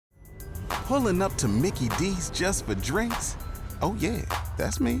Pulling up to Mickey D's just for drinks? Oh yeah,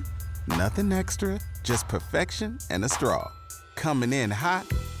 that's me. Nothing extra, just perfection and a straw. Coming in hot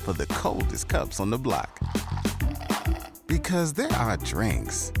for the coldest cups on the block. Because there are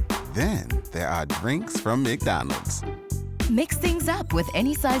drinks. Then there are drinks from McDonald's. Mix things up with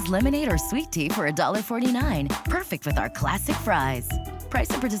any size lemonade or sweet tea for $1.49. Perfect with our classic fries. Price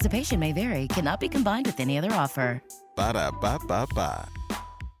and participation may vary. Cannot be combined with any other offer. Ba-da-ba-ba-ba.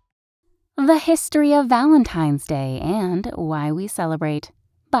 The History of Valentine's Day and Why We Celebrate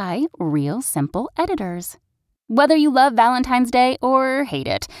by Real Simple Editors. Whether you love Valentine's Day or hate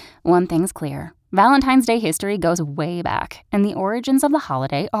it, one thing's clear. Valentine's Day history goes way back, and the origins of the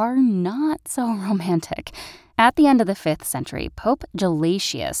holiday are not so romantic. At the end of the 5th century, Pope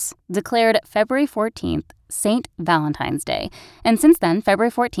Gelasius declared February 14th St. Valentine's Day, and since then,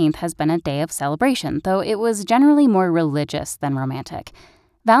 February 14th has been a day of celebration, though it was generally more religious than romantic.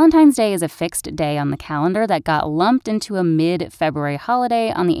 Valentine's Day is a fixed day on the calendar that got lumped into a mid-February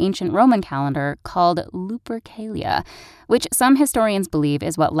holiday on the ancient Roman calendar called Lupercalia, which some historians believe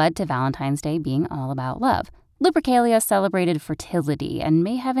is what led to Valentine's Day being all about love. Lupercalia celebrated fertility and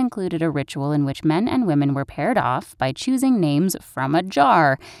may have included a ritual in which men and women were paired off by choosing names from a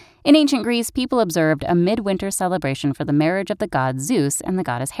jar. In ancient Greece, people observed a midwinter celebration for the marriage of the god Zeus and the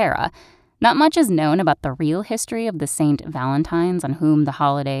goddess Hera. Not much is known about the real history of the Saint Valentines on whom the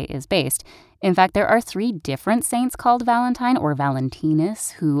holiday is based. In fact, there are 3 different saints called Valentine or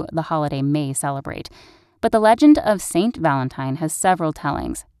Valentinus who the holiday may celebrate. But the legend of Saint Valentine has several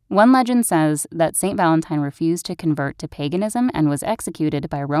tellings. One legend says that Saint Valentine refused to convert to paganism and was executed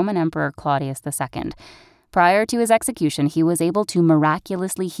by Roman Emperor Claudius II. Prior to his execution, he was able to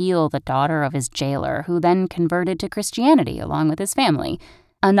miraculously heal the daughter of his jailer, who then converted to Christianity along with his family.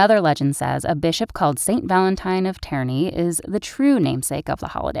 Another legend says a bishop called Saint Valentine of Terni is the true namesake of the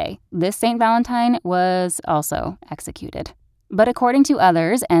holiday. This Saint Valentine was also executed. But according to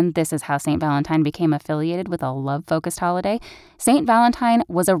others, and this is how Saint Valentine became affiliated with a love-focused holiday, Saint Valentine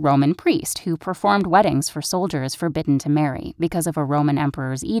was a Roman priest who performed weddings for soldiers forbidden to marry because of a Roman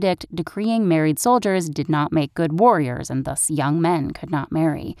emperor's edict decreeing married soldiers did not make good warriors and thus young men could not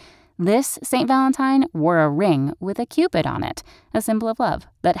marry. This St. Valentine wore a ring with a cupid on it, a symbol of love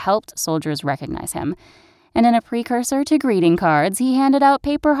that helped soldiers recognize him. And in a precursor to greeting cards, he handed out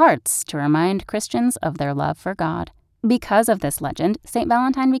paper hearts to remind Christians of their love for God. Because of this legend, St.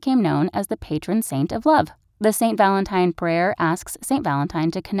 Valentine became known as the patron saint of love. The St. Valentine prayer asks St. Valentine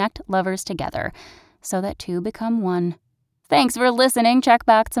to connect lovers together so that 2 become one. Thanks for listening. Check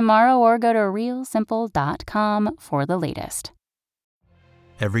back tomorrow or go to realsimple.com for the latest.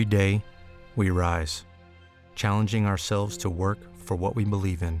 Every day, we rise, challenging ourselves to work for what we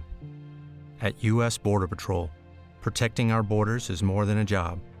believe in. At U.S. Border Patrol, protecting our borders is more than a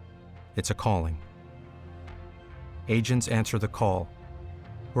job. It's a calling. Agents answer the call,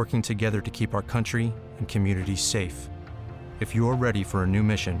 working together to keep our country and communities safe. If you're ready for a new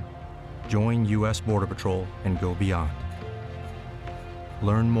mission, join U.S. Border Patrol and go beyond.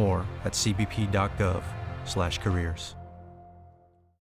 Learn more at cbp.gov/careers.